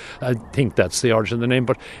Iceland. I think that's the origin of the name.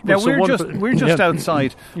 But now we're just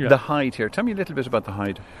outside the Hyde here. Tell me a little bit about the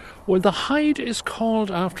Hyde. Well, the Hyde is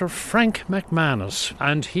called after Frank McManus,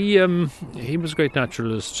 and he was a great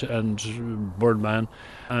naturalist and birdman,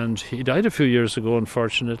 and he died a few years ago,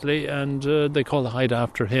 unfortunately, and they call the Hyde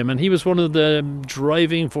after him. And he was one of the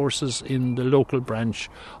driving forces in the local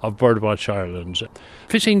branch of Birdwatch Ireland.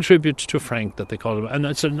 Fitting tribute to Frank that they call him, and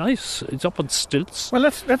it's up on stilts. Well,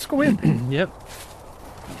 let's go in. Yep.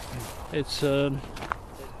 It's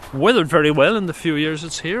weathered very well in the few years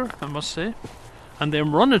it's here, I must say. And they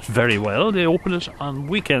run it very well. They open it on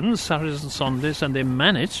weekends, Saturdays and Sundays, and they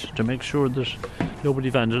manage to make sure that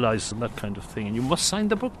nobody vandalises and that kind of thing. And you must sign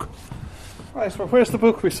the book. Right, well, where's the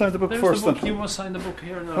book? We signed the book first. The book. You must sign the book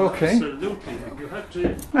here now. Okay. Absolutely. You have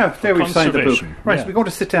to. Now, there we've signed the book. Right, yeah. We're going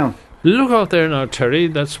to sit down. Look out there now, Terry.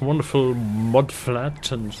 That's wonderful mud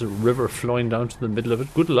flat and the river flowing down to the middle of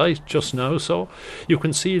it. Good light just now, so you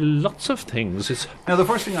can see lots of things. Now, the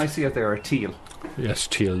first thing I see out there are teal. Yes,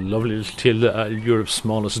 teal. Lovely little teal. Europe's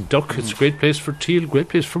smallest duck. It's a great place for teal, great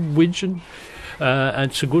place for widgeon. And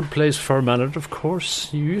it's a good place for mallard, of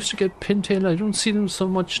course. You used to get pintail. I don't see them so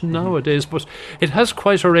much nowadays, but it has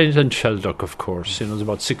quite a range. And shelduck, of course. You know, there's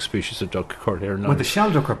about 6 species of duck occur here now. Well, the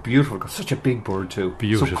shelduck are beautiful. It's such a big bird too.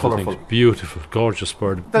 Beautiful, so colourful. Beautiful, gorgeous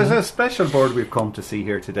bird. There's a special bird we've come to see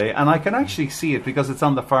here today, and I can actually see it because it's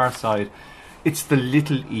on the far side. It's the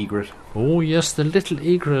little egret. Oh yes, the little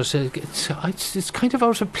egret. It's kind of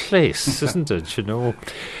out of place, isn't it? You know,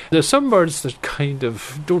 there's some birds that kind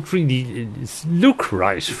of don't really look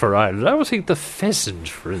right for Ireland. I would think the pheasant,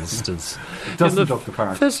 for instance, doesn't look the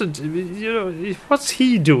part. Pheasant, you know, what's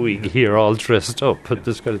he doing here, all dressed up and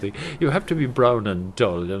this kind of thing? You have to be brown and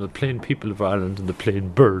dull, you know, the plain people of Ireland and the plain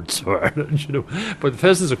birds of Ireland, you know. But the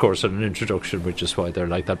pheasants, of course, are an introduction, which is why they're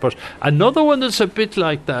like that. But another one that's a bit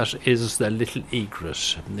like that is the little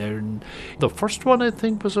egret. The first one, I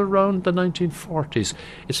think, was around the 1940s.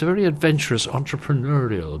 It's a very adventurous,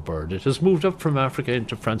 entrepreneurial bird. It has moved up from Africa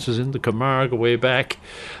into France. It's in the Camargue way back,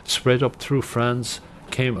 spread up through France,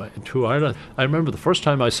 came to Ireland. I remember the first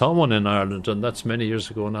time I saw one in Ireland, and that's many years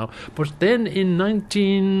ago now. But then in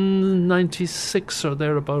 1996 or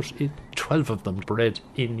thereabout, 12 of them bred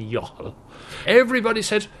in Youghal. Everybody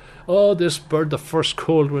said, oh, this bird, the first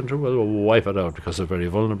cold winter will wipe it out because they're very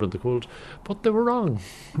vulnerable to the cold. But they were wrong.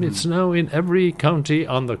 It's now in every county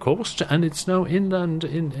on the coast, and it's now inland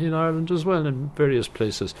in Ireland as well, in various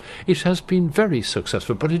places. It has been very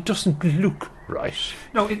successful, but it doesn't look Right.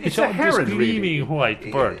 No, it's all a heron, this really. gleaming white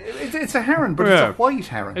bird. It's a heron, but Yeah. it's a white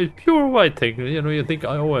heron. A pure white thing, you think,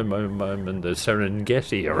 oh, I'm in the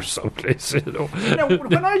Serengeti or someplace, Now,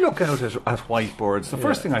 when I look out at white birds, the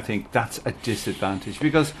first thing I think, that's a disadvantage,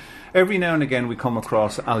 because every now and again we come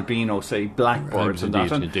across albino, say, blackbirds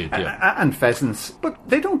Indeed, yeah. and pheasants, but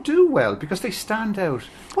they don't do well because they stand out.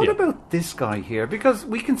 What Yeah. about this guy here? Because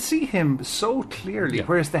we can see him so clearly, Yeah.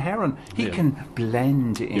 whereas the heron, he Yeah. can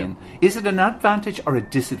blend in. Is it an advantage or a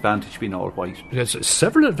disadvantage being all white? There's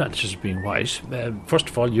several advantages of being white. First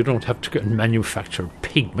of all, you don't have to manufacture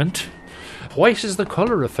pigment. White is the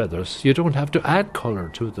colour of feathers. You don't have to add colour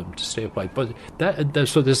to them to stay white. But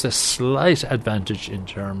so there's a slight advantage in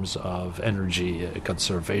terms of energy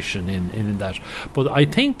conservation in that. But I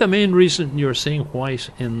think the main reason you're seeing white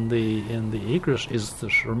in the egret is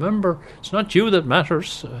that, remember, it's not you that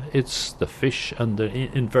matters. It's the fish and the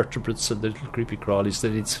invertebrates and the little creepy crawlies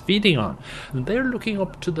that it's feeding on, and they're looking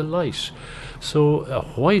up to the light. So a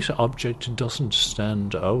white object doesn't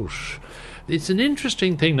stand out. It's an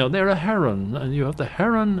interesting thing now. They're a heron, and you have the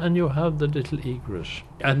heron and you have the little egret,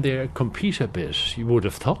 and they compete a bit. You would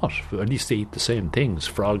have thought, at least they eat the same things: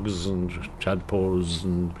 frogs and tadpoles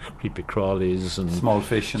and creepy crawlies and Small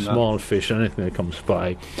fish and small fish, anything that comes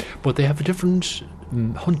by. But they have a different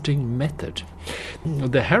hunting method.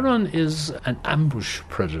 The heron is an ambush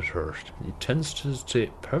predator. It tends to stay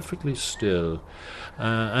perfectly still,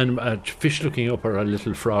 and a fish looking up, or a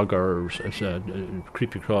little frog, or a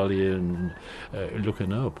creepy crawly and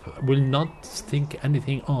looking up, will not think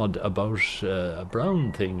anything odd about a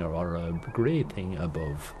brown thing or a grey thing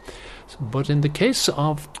above. But in the case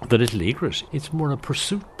of the little egret, it's more a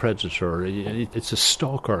pursuit predator. It's a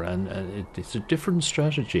stalker, and it's a different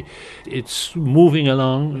strategy. It's moving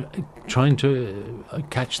along, trying to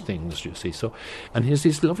catch things, you see. So, and he has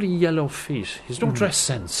these lovely yellow feet. He's no dress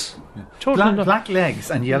sense. Totally Black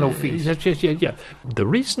legs and yellow feet. Yeah. The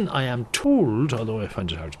reason I am told, although I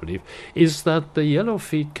find it hard to believe, is that the yellow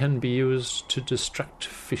feet can be used to distract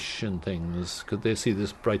fish and things, because they see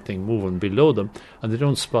this bright thing moving below them and they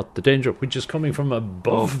don't spot the danger which is coming from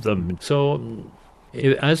above them. So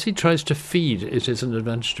as he tries to feed, it is an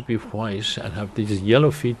advantage to be white and have these yellow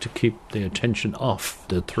feet to keep the attention off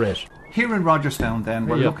the threat. Here in Rogerstown, then,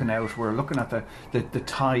 we're Yeah. looking out, we're looking at the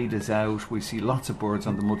tide is out, we see lots of birds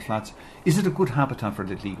on the mudflats. Is it a good habitat for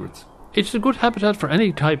little egrets? It's a good habitat for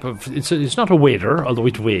any type of... It's not a wader, although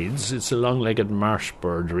it wades. It's a long-legged marsh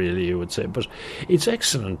bird, really, you would say. But it's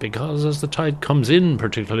excellent because as the tide comes in,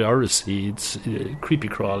 particularly, or recedes, creepy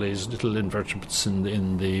crawlies, little invertebrates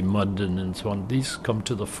in the mud and so on, these come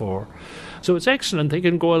to the fore. So it's excellent. They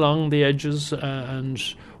can go along the edges and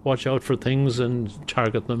watch out for things and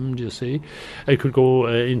target them, do you see? It could go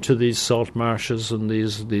into these salt marshes and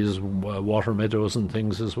these water meadows and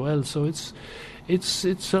things as well. So it's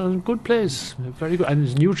a good place, very good, and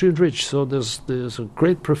it's nutrient rich. So there's a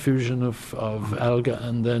great profusion of alga,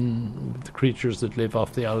 and then the creatures that live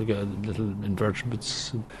off the alga, little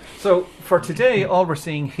invertebrates. So for today, all we're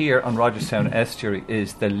seeing here on Rogerstown Estuary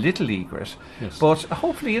is the little egret. Yes. But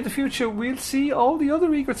hopefully in the future we'll see all the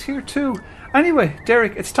other egrets here too. Anyway,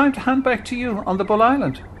 Derek, it's time to hand back to you on the Bull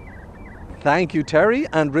Island. Thank you, Terry.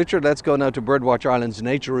 And Richard, let's go now to Birdwatch Ireland's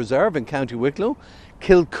Nature Reserve in County Wicklow,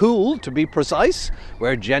 Kilcool to be precise,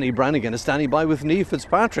 where Jenny Brannigan is standing by with Niamh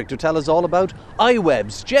Fitzpatrick to tell us all about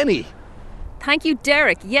iWebs. Jenny. Thank you,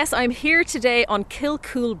 Derek. Yes, I'm here today on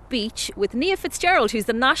Kilcool Beach with Niamh Fitzgerald, who's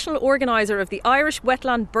the national organiser of the Irish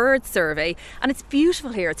Wetland Bird Survey. And it's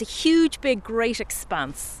beautiful here. It's a huge, big, great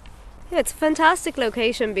expanse. Yeah, it's a fantastic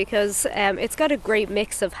location because it's got a great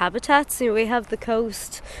mix of habitats. You know, we have the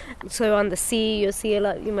coast, so on the sea you'll see a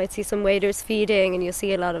lot. You might see some waders feeding, and you'll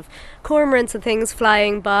see a lot of cormorants and things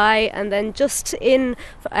flying by. And then just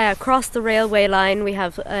across the railway line, we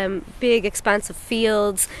have big, expansive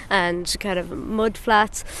fields and kind of mud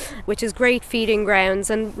flats, which is great feeding grounds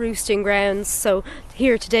and roosting grounds. So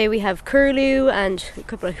here today we have curlew and a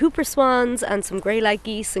couple of hooper swans and some grey-lag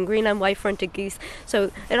geese and Greenland white-fronted geese.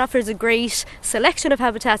 So it offers a great selection of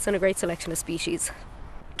habitats and a great selection of species.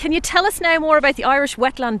 Can you tell us now more about the Irish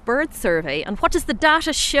Wetland Bird Survey, and what does the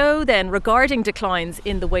data show then regarding declines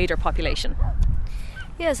in the wader population?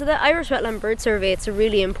 Yeah, so the Irish Wetland Bird Survey, it's a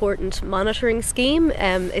really important monitoring scheme.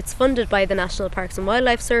 It's funded by the National Parks and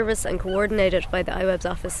Wildlife Service and coordinated by the iWebs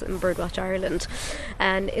office in Birdwatch Ireland.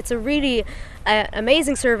 And it's a really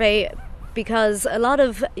amazing survey because a lot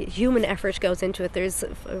of human effort goes into it. There's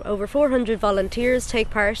over 400 volunteers take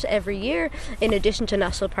part every year, in addition to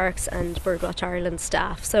National Parks and Birdwatch Ireland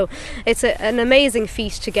staff. So it's an amazing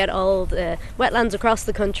feat to get all the wetlands across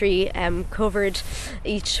the country covered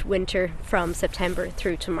each winter from September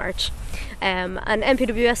through to March. And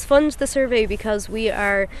NPWS funds the survey because we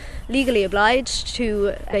are legally obliged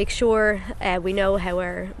to make sure we know how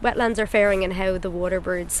our wetlands are faring and how the water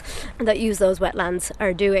birds that use those wetlands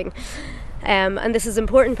are doing. And this is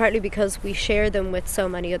important partly because we share them with so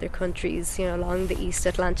many other countries, along the East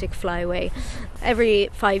Atlantic Flyway. Every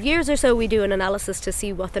 5 years or so we do an analysis to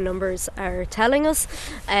see what the numbers are telling us,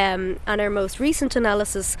 and our most recent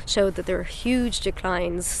analysis showed that there are huge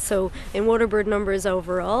declines. So in waterbird numbers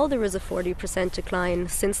overall there was a 40% decline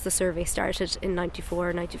since the survey started in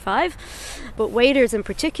 94-95, but waders in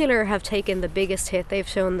particular have taken the biggest hit. They've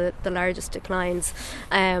shown the largest declines,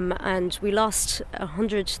 and we lost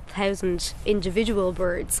 100,000 individual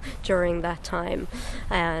birds during that time,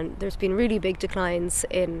 and there's been really big declines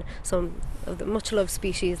in some of the much loved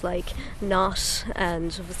species like knot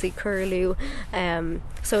and obviously curlew,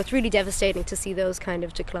 so it's really devastating to see those kind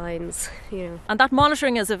of declines. And that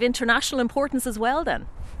monitoring is of international importance as well then?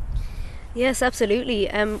 Yes, absolutely.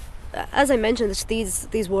 As I mentioned,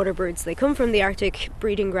 these water birds, they come from the Arctic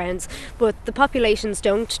breeding grounds, but the populations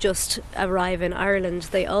don't just arrive in Ireland.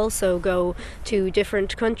 They also go to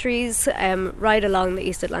different countries right along the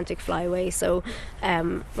East Atlantic Flyway, so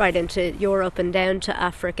right into Europe and down to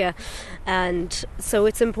Africa. And so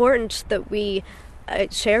it's important that we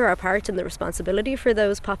share our part in the responsibility for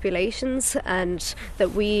those populations, and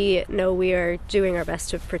that we know we are doing our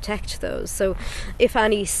best to protect those. So if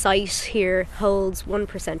any site here holds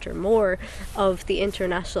 1% or more of the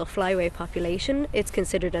international flyway population, it's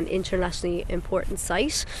considered an internationally important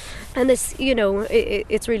site. And this,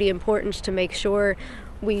 it's really important to make sure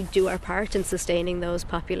we do our part in sustaining those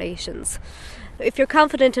populations. If you're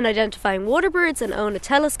confident in identifying water birds and own a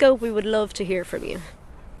telescope, we would love to hear from you.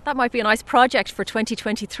 That might be a nice project for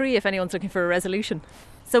 2023 if anyone's looking for a resolution.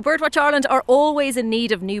 So Birdwatch Ireland are always in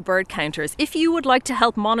need of new bird counters. If you would like to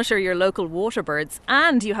help monitor your local water birds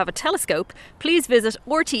and you have a telescope, please visit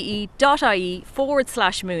rte.ie/Mooney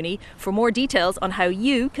for more details on how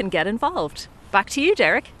you can get involved. Back to you,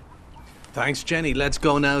 Derek. Thanks, Jenny. Let's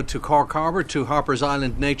go now to Cork Harbour, to Harper's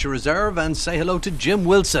Island Nature Reserve, and say hello to Jim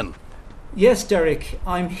Wilson. Yes, Derek,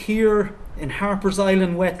 I'm here in Harper's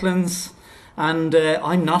Island wetlands. And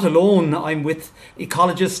I'm not alone. I'm with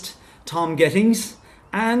ecologist Tom Gettings,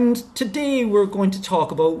 and today we're going to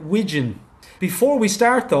talk about widgeon. Before we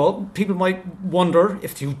start though, people might wonder,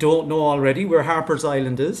 if you don't know already, where Harper's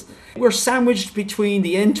Island is. We're sandwiched between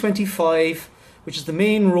the N25, which is the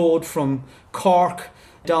main road from Cork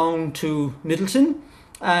down to Midleton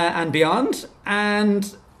and beyond,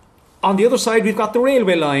 and on the other side we've got the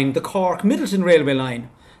railway line, the Cork-Midleton railway line.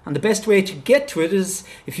 And the best way to get to it is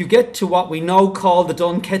if you get to what we now call the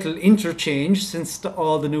Dunkettle interchange, since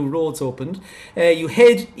all the new roads opened, you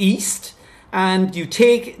head east and you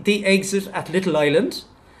take the exit at Little Island,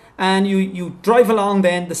 and you drive along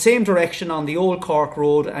then the same direction on the old Cork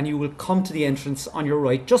Road, and you will come to the entrance on your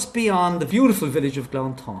right, just beyond the beautiful village of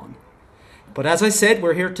Glounthaune. But as I said,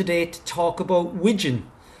 we're here today to talk about widgeon.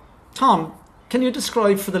 Tom, can you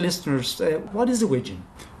describe for the listeners, what is a widgeon?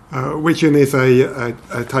 Widgeon is a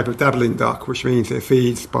type of dabbling duck, which means it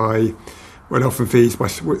often feeds by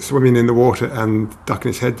swimming in the water and ducking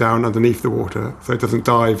its head down underneath the water, so it doesn't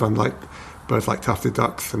dive, unlike birds like tufted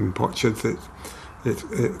ducks and pochards.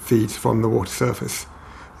 It feeds from the water surface,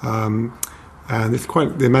 and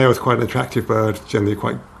the male is quite an attractive bird, generally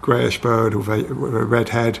quite greyish bird with a red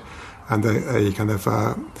head and a kind of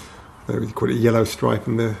we call it a yellow stripe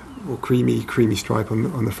or creamy stripe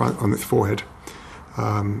on the front on its forehead.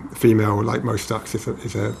 Female, like most ducks,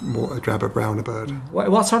 is a drabber browner bird.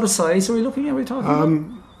 What sort of size are we looking at?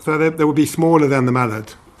 So they would be smaller than the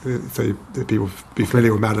mallard. So people be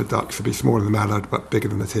familiar with mallard ducks. They'd be smaller than the mallard, but bigger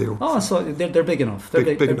than the teal. Oh, so they're big enough. They're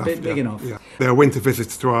big enough. Yeah. They're winter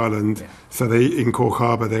visits to Ireland. Yeah. So in Cork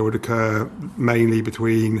Harbour they would occur mainly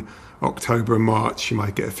between October and March. You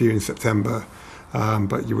might get a few in September,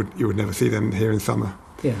 but you would never see them here in summer.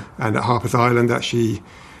 Yeah. And at Harper's Island, actually,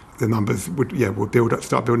 the numbers would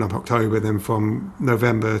start building up October. Then from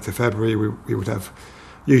November to February, we would have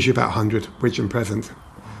usually about 100 widgeon present,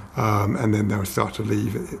 and then they would start to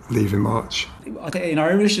leave in March. In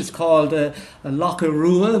Irish, it's called a Locha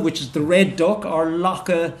Rua, which is the red duck, or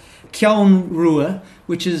Locha Ceann Rua,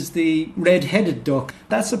 which is the red-headed duck.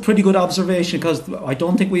 That's a pretty good observation, because I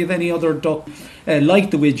don't think we have any other duck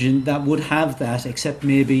like the widgeon that would have that, except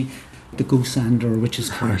maybe the goosander, which is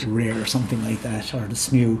quite rare, or something like that, or the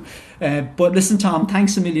smew. But listen, Tom,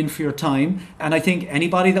 thanks a million for your time. And I think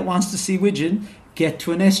anybody that wants to see widgeon, get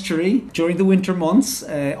to an estuary during the winter months.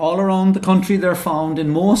 All around the country they're found in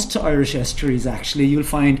most Irish estuaries actually. You'll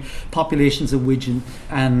find populations of widgeon,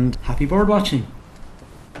 and happy bird watching.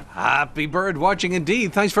 Happy bird watching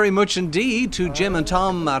indeed. Thanks very much indeed to Jim and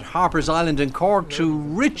Tom at Harper's Island in Cork, to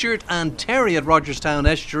Richard and Terry at Rogerstown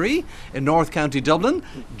Estuary in North County Dublin,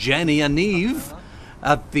 Jenny and Niamh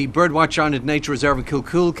at the Birdwatch Ireland Nature Reserve in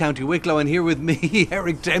Kilcool, County Wicklow, and here with me,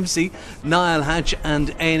 Eric Dempsey, Niall Hatch and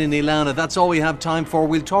Éanna Níl. That's all we have time for.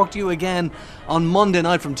 We'll talk to you again on Monday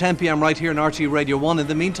night from 10 p.m. right here on RTE Radio 1. In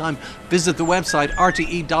the meantime, visit the website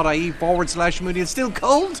rte.ie/Mooney. It's still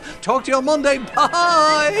cold. Talk to you on Monday.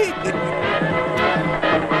 Bye!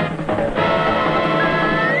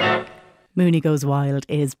 Mooney Goes Wild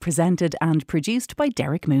is presented and produced by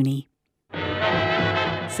Derek Mooney.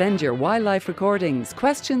 Send your wildlife recordings,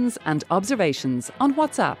 questions and observations on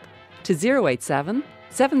WhatsApp to 087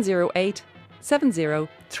 708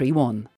 7031.